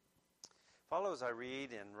Follow as I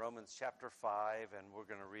read in Romans chapter 5, and we're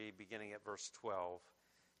going to read beginning at verse 12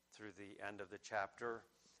 through the end of the chapter.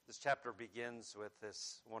 This chapter begins with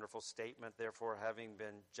this wonderful statement, therefore, having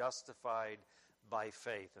been justified by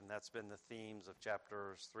faith, and that's been the themes of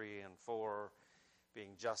chapters 3 and 4,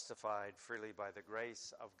 being justified freely by the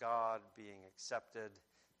grace of God, being accepted,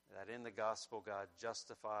 that in the gospel God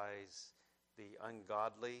justifies the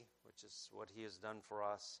ungodly, which is what he has done for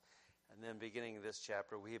us. And then beginning this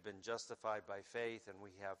chapter, we have been justified by faith, and we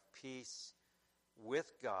have peace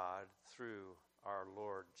with God through our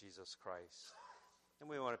Lord Jesus Christ. And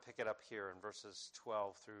we want to pick it up here in verses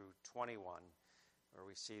 12 through 21, where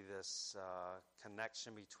we see this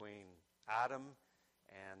connection between Adam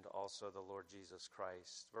and also the Lord Jesus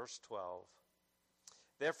Christ. Verse 12,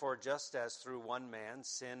 therefore, just as through one man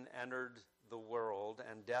sin entered the world,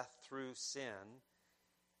 and death through sin,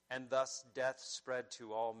 and thus death spread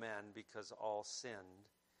to all men because all sinned.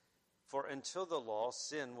 For until the law,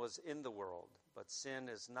 sin was in the world, but sin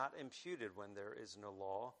is not imputed when there is no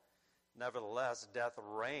law. Nevertheless, death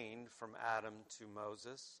reigned from Adam to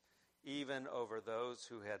Moses, even over those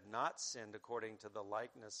who had not sinned according to the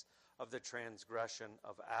likeness of the transgression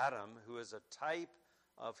of Adam, who is a type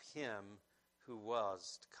of him who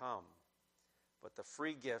was to come. But the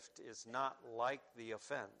free gift is not like the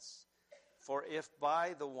offense. For if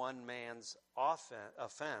by the one man's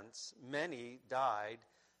offense many died,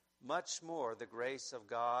 much more the grace of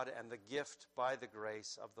God and the gift by the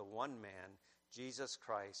grace of the one man, Jesus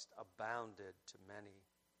Christ, abounded to many.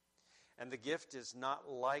 And the gift is not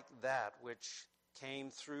like that which came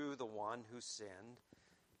through the one who sinned.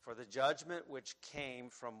 For the judgment which came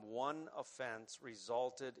from one offense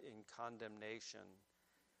resulted in condemnation,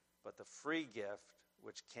 but the free gift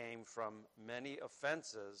which came from many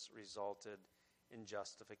offenses resulted in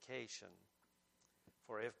justification.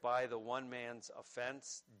 For if by the one man's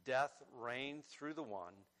offense death reigned through the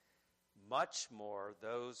one, much more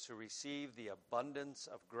those who receive the abundance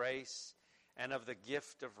of grace and of the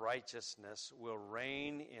gift of righteousness will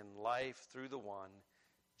reign in life through the one,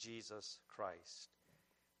 Jesus Christ.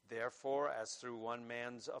 Therefore, as through one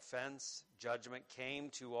man's offense judgment came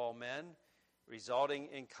to all men, resulting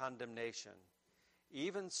in condemnation,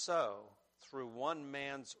 even so, through one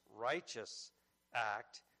man's righteous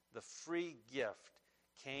act, the free gift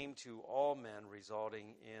came to all men,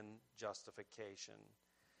 resulting in justification.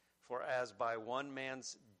 For as by one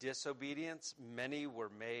man's disobedience many were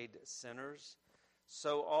made sinners,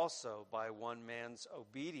 so also by one man's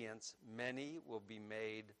obedience many will be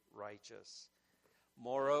made righteous.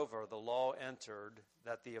 Moreover, the law entered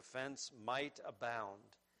that the offense might abound.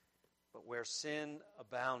 But where sin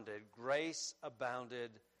abounded, grace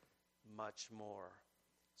abounded much more.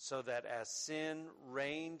 So that as sin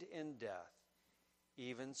reigned in death,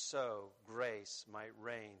 even so grace might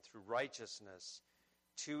reign through righteousness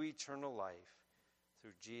to eternal life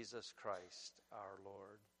through Jesus Christ our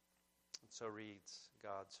Lord. And so reads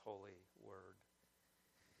God's holy word.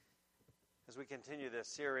 As we continue this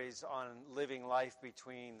series on living life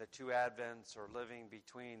between the two Advents, or living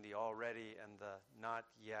between the already and the not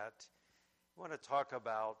yet, I want to talk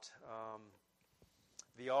about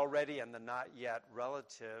the already and the not yet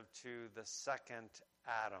relative to the second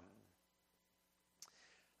Adam.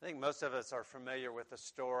 I think most of us are familiar with the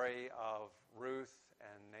story of Ruth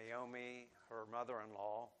and Naomi, her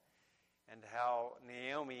mother-in-law, and how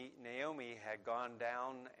Naomi had gone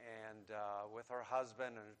down and with her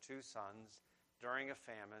husband and her two sons during a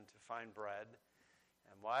famine to find bread.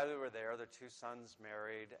 And while they were there, the two sons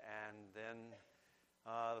married, and then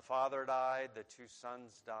the father died, the two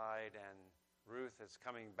sons died, and Ruth is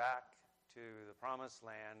coming back to the promised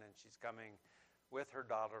land, and she's coming with her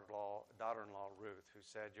daughter-in-law Ruth, who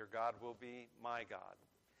said, "Your God will be my God."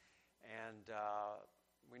 And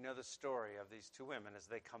we know the story of these two women. As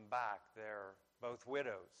they come back, they're both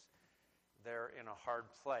widows. They're in a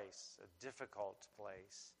hard place, a difficult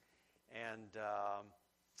place, and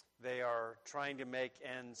they are trying to make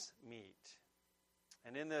ends meet.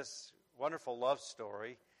 And in this wonderful love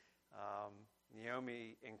story,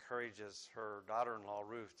 Naomi encourages her daughter-in-law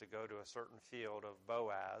Ruth to go to a certain field of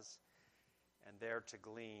Boaz and there to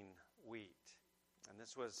glean wheat. And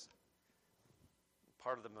this was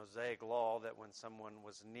part of the Mosaic law, that when someone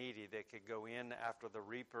was needy, they could go in after the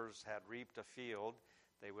reapers had reaped a field.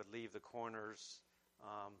 They would leave the corners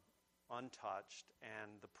untouched,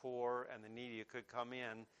 and the poor and the needy could come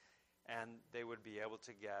in, and they would be able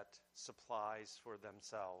to get supplies for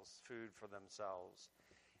themselves, food for themselves.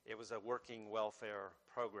 It was a working welfare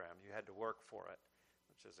program. You had to work for it,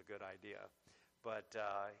 which is a good idea. But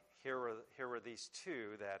here were these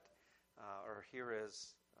two that, here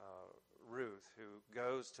is Ruth, who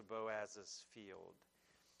goes to Boaz's field.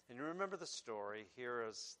 And you remember the story. Here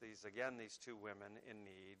is these two women in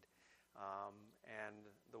need. And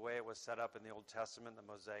the way it was set up in the Old Testament,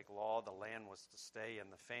 the Mosaic Law, the land was to stay in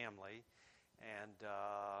the family. And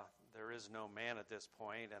there is no man at this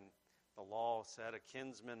point. And the law said a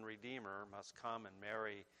kinsman redeemer must come and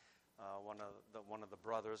marry one of the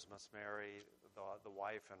brothers, must marry the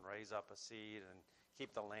wife and raise up a seed and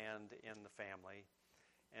keep the land in the family.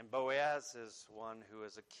 And Boaz is one who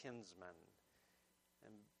is a kinsman.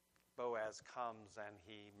 And Boaz comes and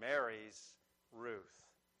he marries Ruth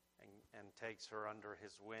and takes her under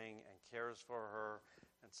his wing and cares for her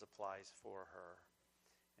and supplies for her.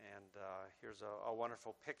 And here's a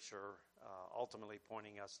wonderful picture ultimately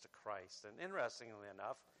pointing us to Christ. And interestingly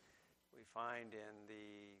enough, we find in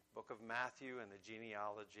the book of Matthew and the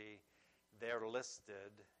genealogy, there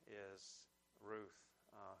listed is Ruth,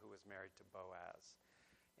 who was married to Boaz.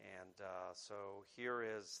 And so here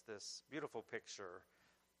is this beautiful picture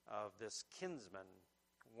of this kinsman,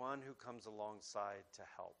 one who comes alongside to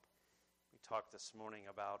help. We talked this morning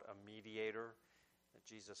about a mediator, that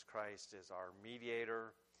Jesus Christ is our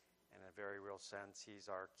mediator. In a very real sense, he's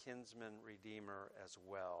our kinsman redeemer as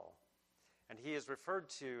well. And he is referred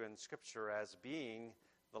to in Scripture as being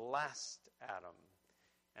the last Adam.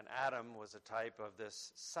 And Adam was a type of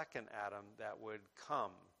this second Adam that would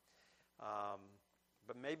come.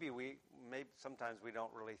 But sometimes we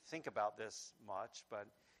don't really think about this much, but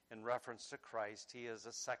in reference to Christ, he is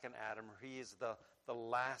a second Adam. He is the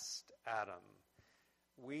last Adam.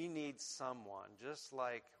 We need someone, just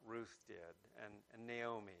like Ruth did and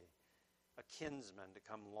Naomi, a kinsman to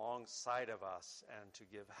come alongside of us and to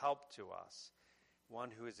give help to us, one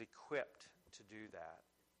who is equipped to do that.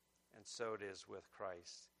 And so it is with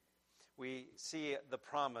Christ. We see the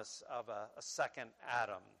promise of a second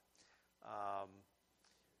Adam.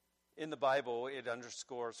 In the Bible, it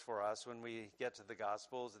underscores for us, when we get to the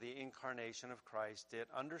Gospels, the incarnation of Christ. It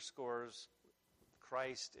underscores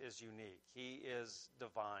Christ is unique. He is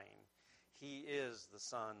divine. He is the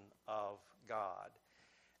Son of God.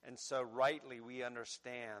 And so rightly we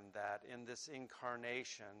understand that in this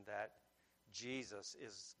incarnation that Jesus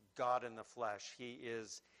is God in the flesh. He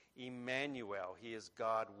is Emmanuel. He is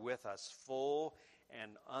God with us, full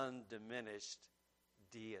and undiminished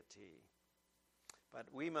deity. But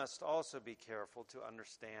we must also be careful to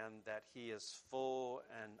understand that he is full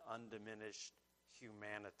and undiminished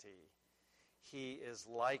humanity. He is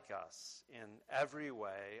like us in every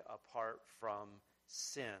way apart from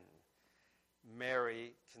sin.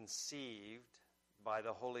 Mary conceived by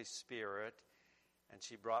the Holy Spirit, and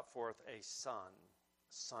she brought forth a son.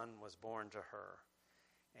 A son was born to her.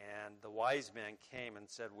 And the wise men came and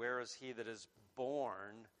said, "Where is he that is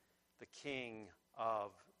born, the King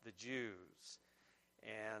of the Jews?"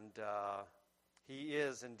 And he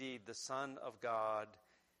is indeed the Son of God,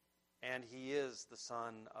 and he is the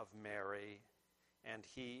Son of Mary, and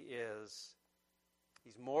he's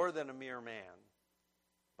more than a mere man,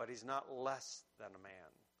 but he's not less than a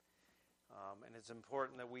man. And it's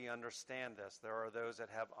important that we understand this. There are those that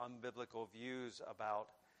have unbiblical views about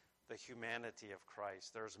the humanity of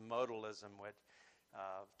Christ. There's modalism, which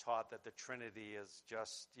taught that the Trinity is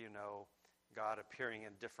just, God appearing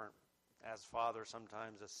in different, as Father,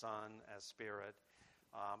 sometimes as Son, as Spirit.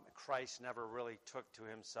 Christ never really took to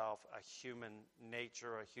himself a human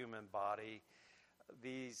nature, a human body.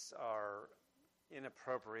 These are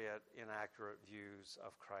inappropriate, inaccurate views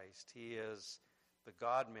of Christ. He is the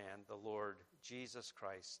God-man, the Lord Jesus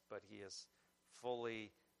Christ, but he is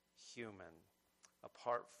fully human,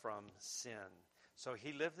 apart from sin. So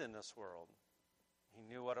he lived in this world. He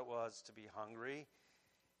knew what it was to be hungry.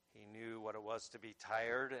 He knew what it was to be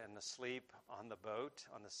tired and asleep on the boat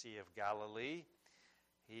on the Sea of Galilee.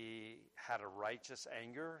 He had a righteous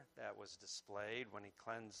anger that was displayed when he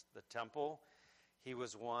cleansed the temple. He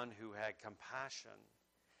was one who had compassion.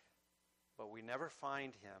 But we never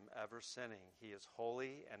find him ever sinning. He is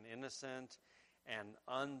holy and innocent and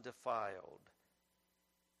undefiled.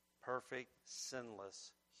 Perfect,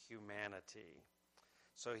 sinless humanity.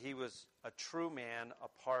 So he was a true man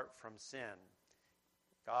apart from sin.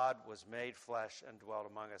 God was made flesh and dwelt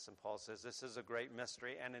among us. And Paul says this is a great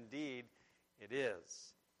mystery, and indeed it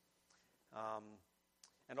is.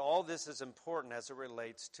 And all this is important as it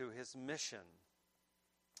relates to his mission.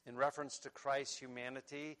 In reference to Christ's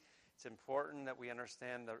humanity, it's important that we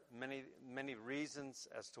understand the many reasons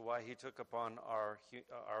as to why he took upon our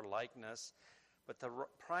likeness. But the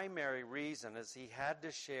primary reason is he had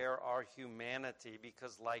to share our humanity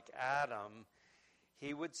because, like Adam,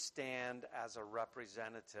 he would stand as a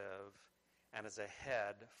representative and as a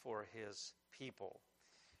head for his people.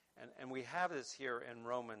 And we have this here in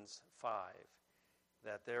Romans 5,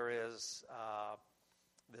 that there is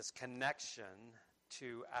this connection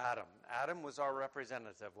to Adam. Adam was our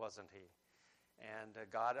representative, wasn't he? And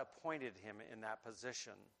God appointed him in that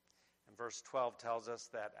position. And verse 12 tells us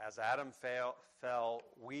that as Adam fell,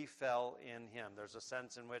 we fell in him. There's a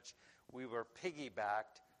sense in which we were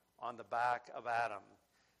piggybacked on the back of Adam,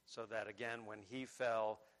 so that again, when he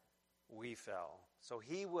fell, we fell. So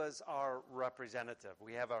he was our representative.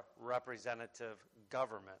 We have a representative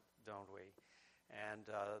government, don't we? And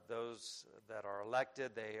those that are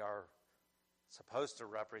elected, they are supposed to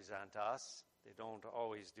represent us. They don't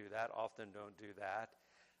always do that, often don't do that.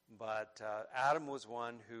 But Adam was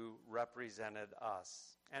one who represented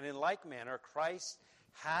us. And in like manner, Christ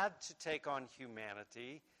had to take on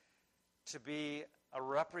humanity to be a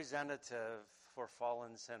representative for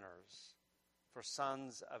fallen sinners, for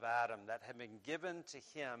sons of Adam that had been given to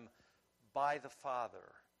him by the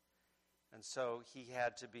Father. And so he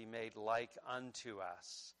had to be made like unto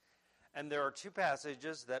us. And there are two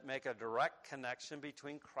passages that make a direct connection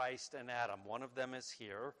between Christ and Adam. One of them is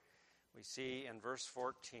here. We see in verse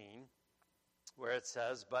 14 where it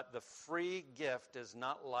says, "But the free gift is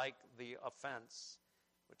not like the offense,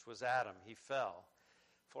 which was Adam. He fell.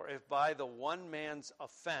 For if by the one man's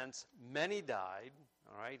offense many died,"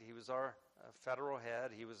 all right, he was our federal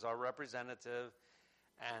head, he was our representative,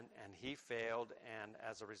 and he failed, and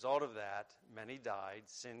as a result of that, many died.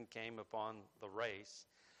 Sin came upon the race.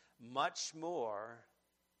 Much more,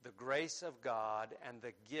 the grace of God and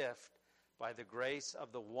the gift by the grace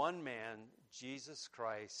of the one man, Jesus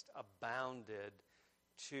Christ, abounded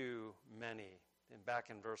to many. And back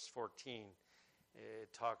in verse 14,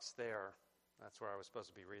 it talks there. That's where I was supposed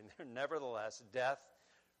to be reading there. "Nevertheless, death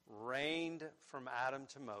reigned from Adam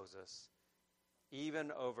to Moses,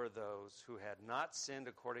 even over those who had not sinned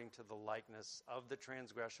according to the likeness of the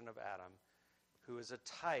transgression of Adam, who is a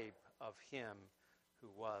type of him who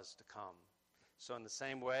was to come." So in the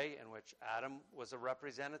same way in which Adam was a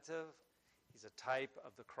representative, he's a type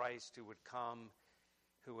of the Christ who would come,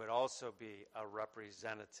 who would also be a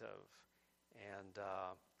representative. And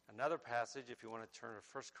another passage, if you want to turn to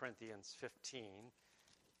 1 Corinthians 15,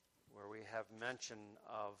 where we have mention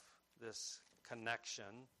of this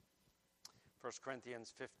connection. 1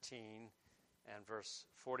 Corinthians 15 and verse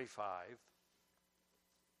 45.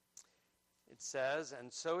 It says,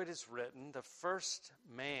 "And so it is written, the first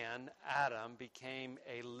man, Adam, became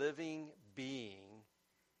a living being.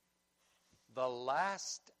 The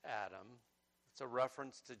last Adam," it's a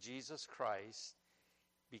reference to Jesus Christ,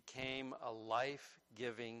 "became a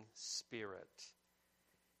life-giving spirit."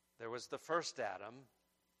 There was the first Adam.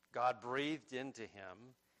 God breathed into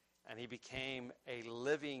him, and he became a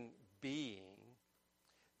living being.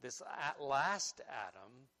 This last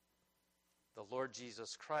Adam, the Lord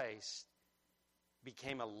Jesus Christ,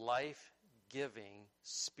 became a life-giving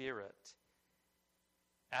spirit.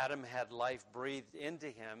 Adam had life breathed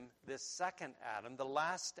into him. This second Adam, the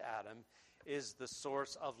last Adam, is the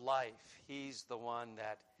source of life. He is the one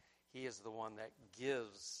that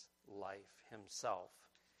gives life himself.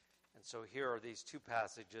 And so here are these two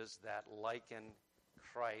passages that liken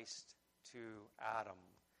Christ to Adam.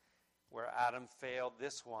 Where Adam failed,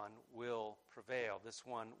 this one will prevail. This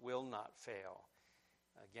one will not fail.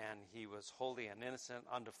 Again, he was holy and innocent,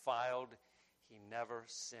 undefiled. He never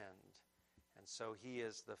sinned. And so he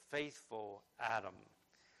is the faithful Adam.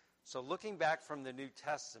 So looking back from the New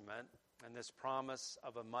Testament and this promise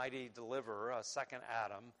of a mighty deliverer, a second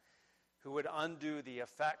Adam, who would undo the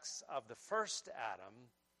effects of the first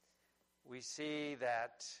Adam, we see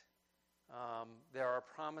that there are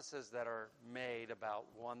promises that are made about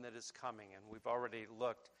one that is coming. And we've already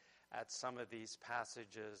looked at some of these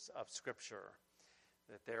passages of Scripture.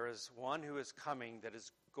 That there is one who is coming that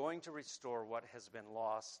is going to restore what has been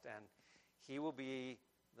lost, and he will be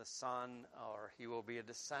the son, or he will be a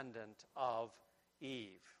descendant of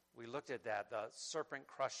Eve. We looked at that, the serpent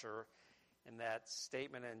crusher, in that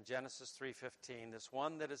statement in Genesis 3:15. This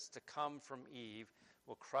one that is to come from Eve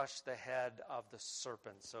will crush the head of the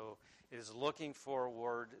serpent. So it is looking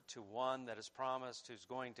forward to one that is promised, who's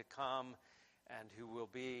going to come, and who will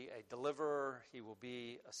be a deliverer. He will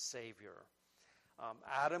be a savior.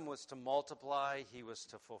 Adam was to multiply. He was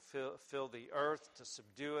to fill the earth, to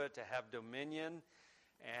subdue it, to have dominion.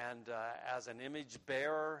 And as an image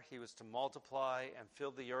bearer, he was to multiply and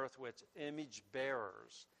fill the earth with image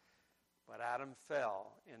bearers. But Adam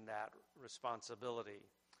fell in that responsibility.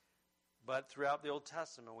 But throughout the Old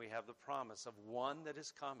Testament, we have the promise of one that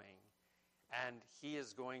is coming, and he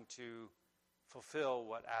is going to fulfill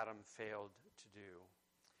what Adam failed to do.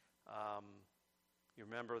 You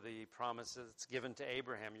remember the promise that's given to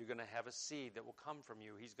Abraham. You're going to have a seed that will come from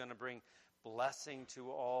you. He's going to bring blessing to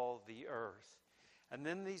all the earth. And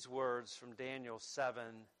then these words from Daniel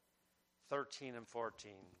 7:13 and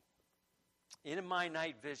 14. In my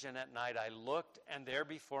night vision at night I looked, and there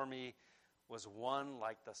before me was one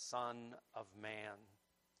like the Son of Man,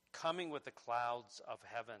 coming with the clouds of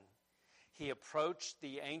heaven. He approached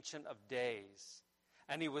the Ancient of Days,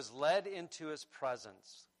 and he was led into his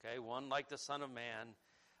presence. Okay, one like the Son of Man,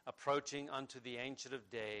 approaching unto the Ancient of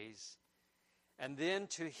Days. And then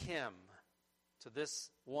to him, to this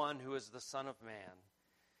one who is the Son of Man,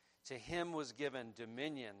 to him was given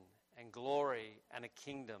dominion and glory and a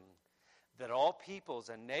kingdom, that all peoples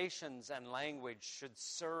and nations and language should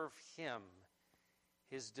serve him.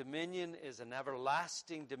 His dominion is an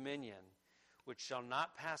everlasting dominion, which shall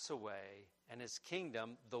not pass away, and his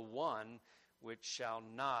kingdom the one which shall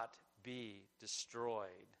not be destroyed.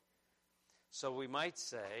 So we might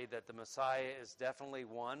say that the Messiah is definitely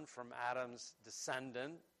one from Adam's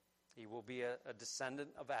descendant. He will be a descendant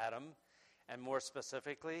of Adam, and more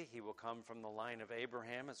specifically, he will come from the line of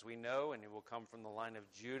Abraham, as we know, and he will come from the line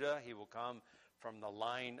of Judah. He will come from the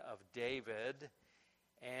line of David.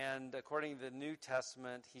 And according to the New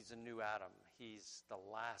Testament, he's a new Adam. He's the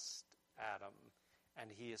last Adam, and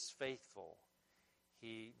he is faithful.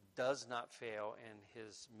 He does not fail in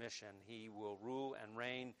his mission. He will rule and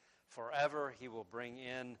reign forever. He will bring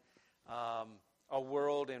in a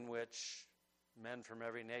world in which men from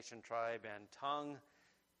every nation, tribe, and tongue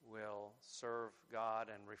will serve God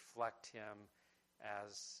and reflect him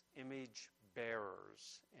as image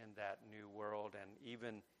bearers in that new world, and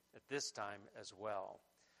even at this time as well.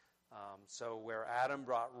 So where Adam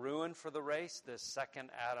brought ruin for the race, this second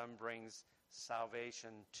Adam brings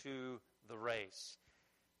salvation to the race,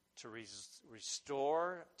 to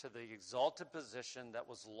restore to the exalted position that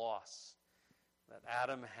was lost, that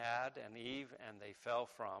Adam had and Eve, and they fell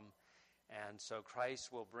from. And so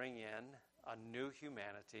Christ will bring in a new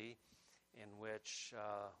humanity in which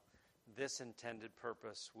this intended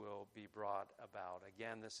purpose will be brought about.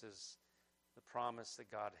 Again, this is the promise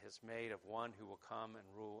that God has made of one who will come and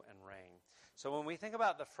rule and reign. So when we think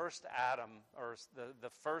about the first Adam, or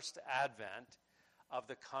the first advent of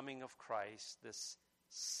the coming of Christ, this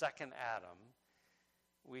second Adam,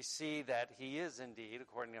 we see that he is indeed,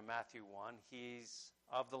 according to Matthew 1, he's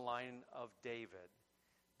of the line of David,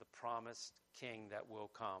 the promised king that will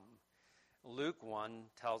come. Luke 1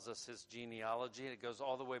 tells us his genealogy. It goes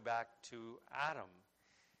all the way back to Adam.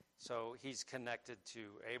 So he's connected to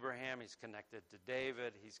Abraham, he's connected to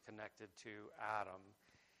David, he's connected to Adam.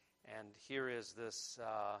 And here is this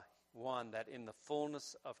one that in the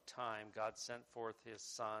fullness of time God sent forth his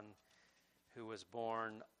Son, who was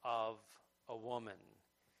born of a woman.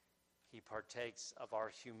 He partakes of our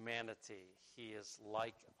humanity. He is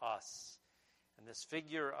like us. And this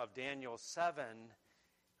figure of Daniel 7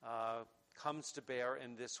 comes to bear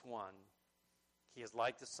in this one. He is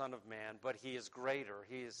like the Son of Man, but he is greater.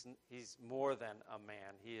 He's more than a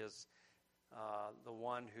man. He is the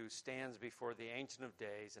one who stands before the Ancient of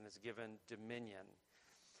Days and is given dominion.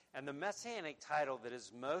 And the messianic title that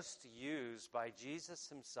is most used by Jesus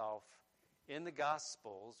himself in the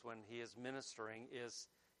Gospels when he is ministering is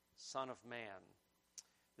Son of Man.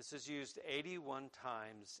 This is used 81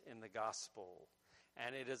 times in the Gospel,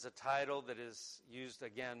 and it is a title that is used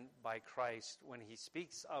again by Christ when he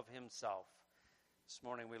speaks of himself. This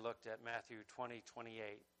morning we looked at Matthew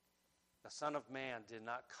 20:28. The Son of Man did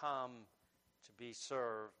not come to be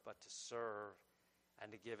served, but to serve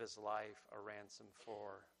and to give his life a ransom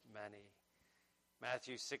for many.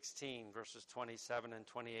 Matthew 16, verses 27 and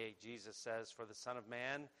 28, Jesus says, "For the Son of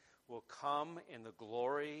Man will come in the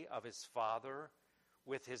glory of his Father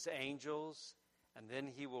with his angels, and then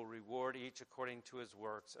he will reward each according to his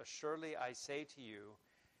works. Assuredly, I say to you,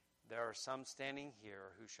 there are some standing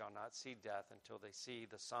here who shall not see death until they see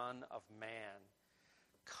the Son of Man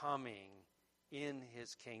coming in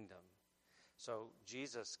his kingdom." So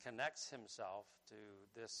Jesus connects himself to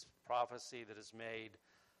this prophecy that is made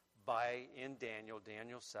in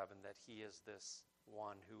Daniel 7, that he is this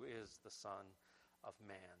one who is the Son of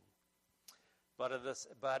Man. But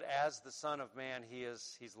as the Son of Man,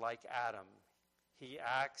 he's like Adam. He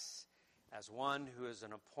acts as one who is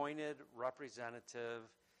an appointed representative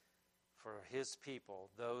for his people,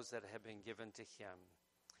 those that have been given to him.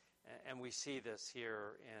 And we see this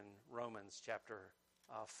here in Romans chapter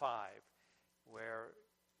 5, where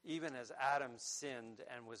even as Adam sinned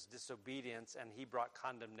and was disobedient, and he brought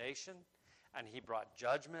condemnation, and he brought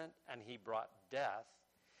judgment, and he brought death,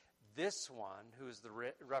 this one, who is the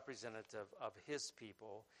representative of his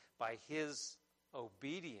people, by his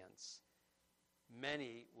obedience,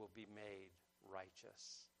 many will be made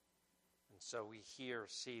righteous. And so we here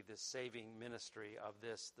see the saving ministry of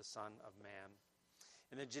this, the Son of Man.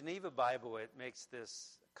 In the Geneva Bible, it makes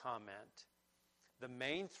this comment. The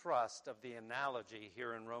main thrust of the analogy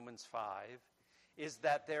here in Romans 5 is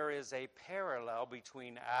that there is a parallel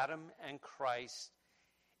between Adam and Christ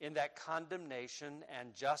in that condemnation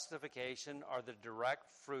and justification are the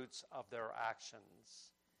direct fruits of their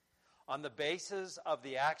actions. On the basis of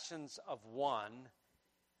the actions of one,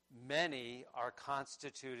 many are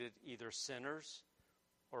constituted either sinners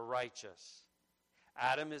or righteous.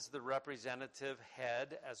 Adam is the representative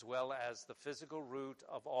head as well as the physical root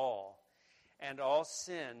of all, and all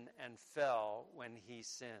sin and fell when he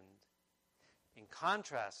sinned. In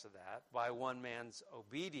contrast to that, by one man's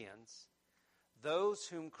obedience, those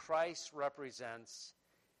whom Christ represents,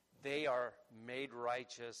 they are made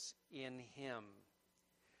righteous in him.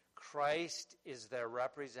 Christ is their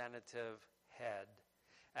representative head,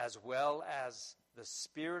 as well as the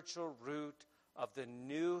spiritual root of the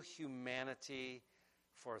new humanity,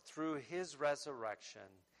 for through his resurrection,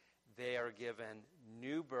 they are given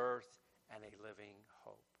new birth and a living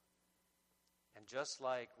hope. And just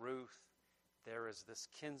like Ruth, there is this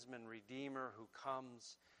kinsman redeemer who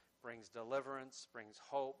comes, brings deliverance, brings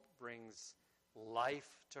hope, brings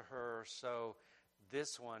life to her. So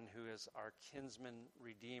this one who is our kinsman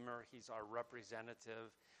redeemer, he's our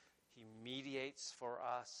representative. He mediates for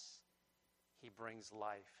us. He brings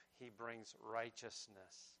life. He brings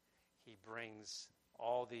righteousness. He brings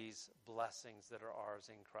all these blessings that are ours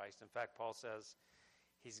in Christ. In fact, Paul says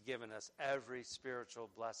he's given us every spiritual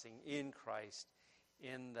blessing in Christ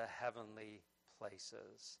in the heavenly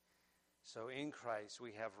places. So in Christ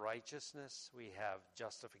we have righteousness, we have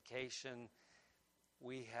justification,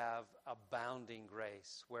 we have abounding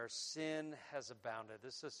grace. Where sin has abounded,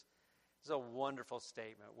 this is a wonderful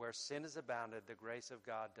statement. Where sin has abounded, the grace of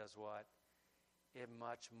God does what? It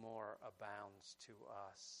much more abounds to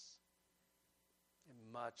us. It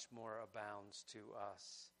much more abounds to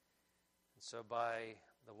us. And so by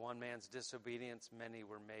the one man's disobedience, many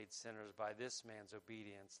were made sinners. By this man's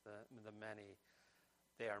obedience, the many,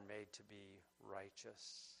 they are made to be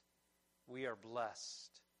righteous. We are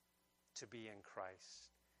blessed to be in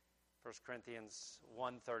Christ. 1 Corinthians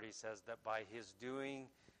 1:30 says that by his doing,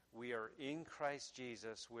 we are in Christ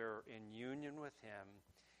Jesus. We're in union with him.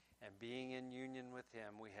 And being in union with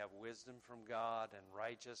him, we have wisdom from God and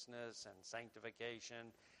righteousness and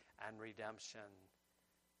sanctification and redemption.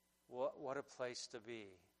 What a place to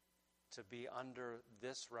be under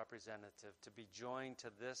this representative, to be joined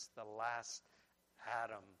to this, the last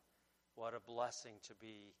Adam. What a blessing to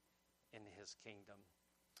be in his kingdom.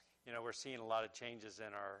 You know, we're seeing a lot of changes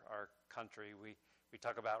in our country. We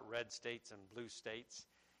talk about red states and blue states,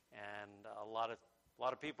 and a lot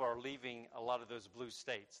of people are leaving a lot of those blue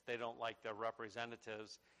states. They don't like their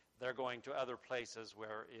representatives. They're going to other places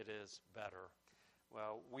where it is better.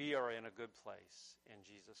 Well, we are in a good place in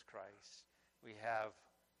Jesus Christ. We have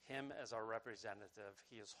him as our representative.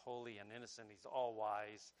 He is holy and innocent. He's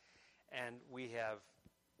all-wise. And we have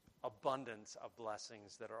abundance of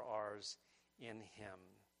blessings that are ours in him.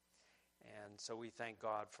 And so we thank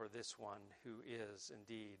God for this one who is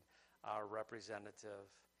indeed our representative.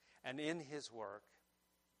 And in his work,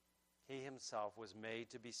 he himself was made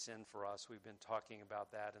to be sin for us. We've been talking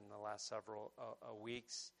about that in the last several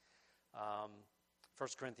weeks.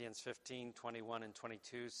 1 Corinthians 15:21 and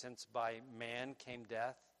 22, since by man came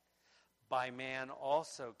death, by man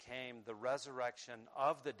also came the resurrection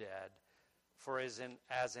of the dead. For as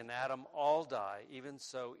in Adam all die, even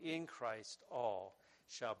so in Christ all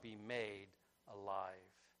shall be made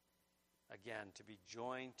alive. Again, to be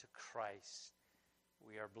joined to Christ,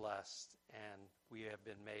 we are blessed, and we have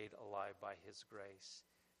been made alive by his grace.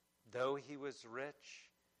 Though he was rich,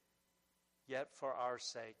 yet for our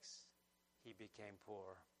sakes he became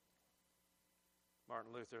poor.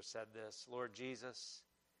 Martin Luther said this, Lord Jesus,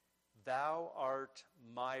 thou art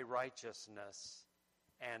my righteousness,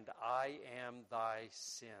 and I am thy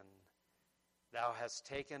sin. Thou hast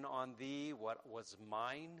taken on thee what was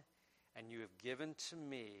mine, and you have given to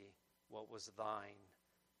me what was thine.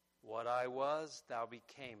 What I was, thou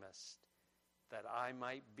becamest, that I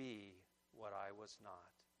might be what I was not.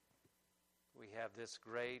 We have this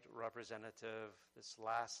great representative, this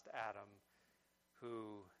last Adam,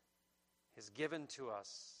 who has given to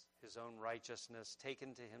us his own righteousness,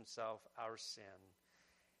 taken to himself our sin,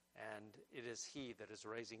 and it is he that is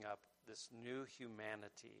raising up this new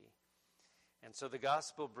humanity. And so the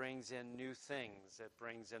gospel brings in new things. It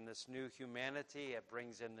brings in this new humanity. It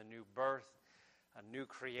brings in the new birth, a new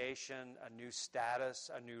creation, a new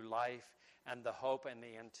status, a new life. and the hope and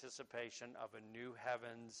the anticipation of a new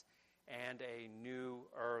heavens and a new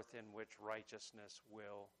earth in which righteousness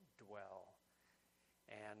will dwell.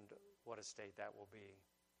 And what a state that will be.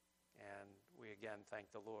 And we again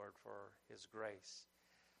thank the Lord for his grace.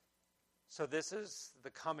 So this is the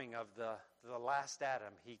coming of the last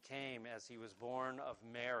Adam. He came as he was born of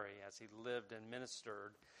Mary, as he lived and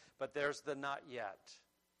ministered. But there's the not yet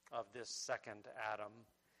of this second Adam.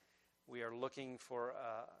 We are looking for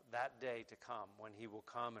that day to come when he will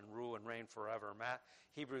come and rule and reign forever.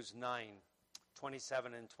 Hebrews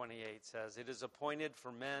 9:27 and 28 says, "It is appointed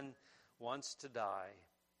for men once to die,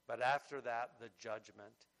 but after that the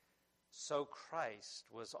judgment. So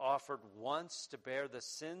Christ was offered once to bear the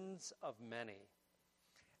sins of many,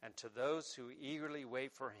 and to those who eagerly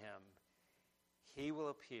wait for him, he will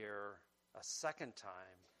appear a second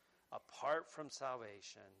time apart from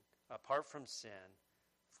sin,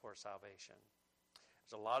 for salvation."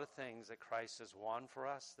 There's a lot of things that Christ has won for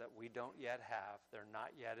us that we don't yet have. They're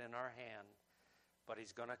not yet in our hand, but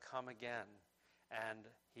he's going to come again, and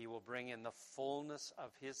he will bring in the fullness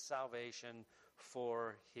of his salvation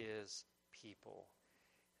for his people.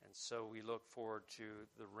 And so we look forward to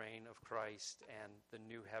the reign of Christ and the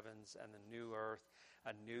new heavens and the new earth,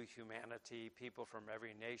 a new humanity, people from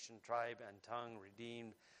every nation, tribe, and tongue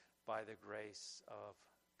redeemed by the grace of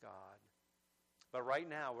God. But right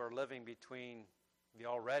now we're living between the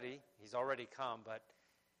already, he's already come, but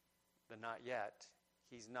the not yet,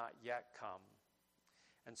 he's not yet come.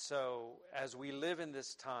 And so as we live in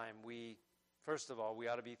this time, first of all, we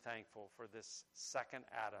ought to be thankful for this second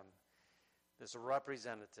Adam, this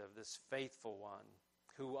representative, this faithful one,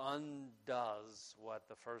 who undoes what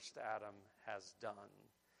the first Adam has done.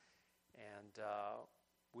 And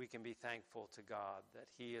we can be thankful to God that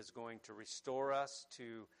he is going to restore us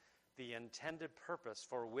to the intended purpose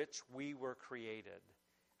for which we were created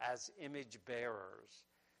as image bearers,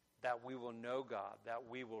 that we will know God, that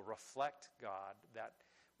we will reflect God, that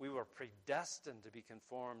we were predestined to be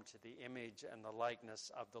conformed to the image and the likeness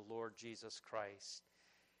of the Lord Jesus Christ,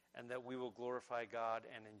 and that we will glorify God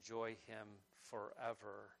and enjoy him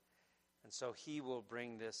forever. And so he will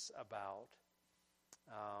bring this about.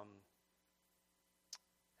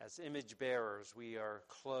 As image bearers, we are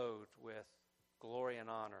clothed with glory and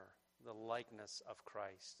honor, the likeness of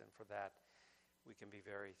Christ, and for that we can be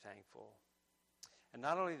very thankful. And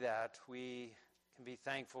not only that, we can be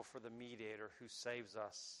thankful for the mediator who saves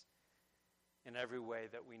us in every way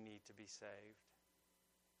that we need to be saved.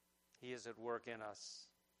 He is at work in us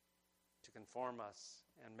to conform us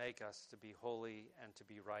and make us to be holy and to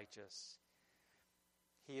be righteous.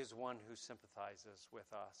 He is one who sympathizes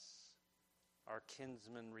with us, our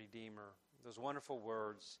kinsman redeemer. Those wonderful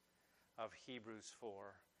words of Hebrews 4.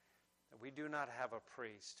 We do not have a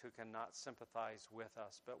priest who cannot sympathize with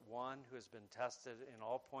us, but one who has been tested in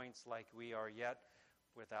all points like we are, yet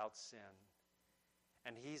without sin.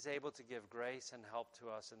 And he's able to give grace and help to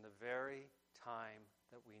us in the very time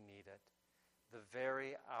that we need it, the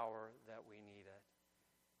very hour that we need it.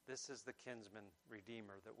 This is the kinsman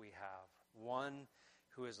redeemer that we have, one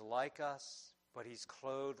who is like us, but he's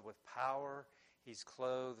clothed with power, he's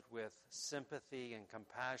clothed with sympathy and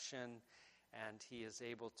compassion, and he is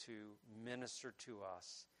able to minister to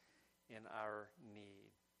us in our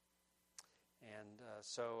need. And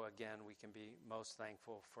so, again, we can be most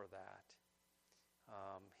thankful for that.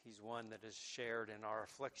 He's one that is shared in our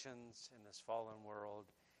afflictions in this fallen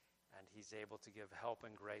world, and he's able to give help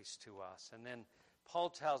and grace to us. And then Paul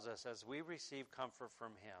tells us, as we receive comfort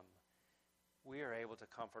from him, we are able to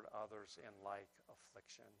comfort others in like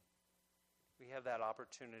affliction. We have that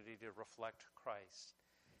opportunity to reflect Christ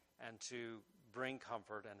and to bring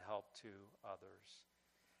comfort and help to others.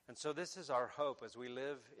 And so this is our hope as we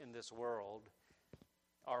live in this world,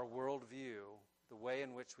 our worldview, the way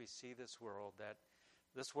in which we see this world, that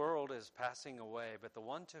this world is passing away, but the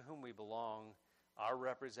one to whom we belong, our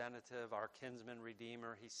representative, our kinsman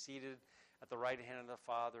redeemer, he's seated at the right hand of the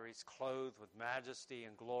Father. He's clothed with majesty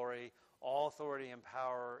and glory. All authority and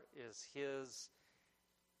power is his,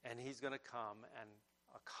 and he's going to come and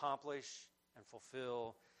accomplish and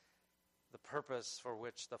fulfill the purpose for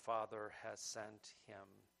which the Father has sent him.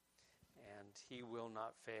 And he will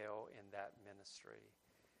not fail in that ministry.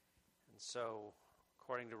 And so,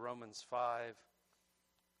 according to Romans 5,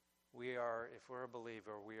 if we're a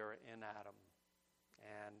believer, we are in Adam.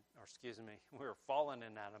 We're fallen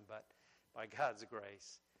in Adam, but by God's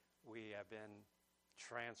grace, we have been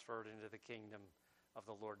transferred into the kingdom of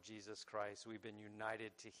the Lord Jesus Christ. We've been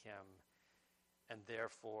united to him. And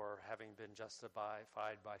therefore, having been justified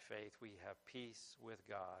by faith, we have peace with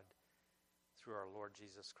God through our Lord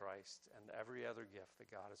Jesus Christ and every other gift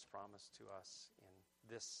that God has promised to us in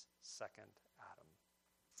this second Adam.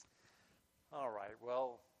 All right,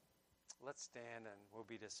 well, let's stand and we'll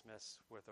be dismissed with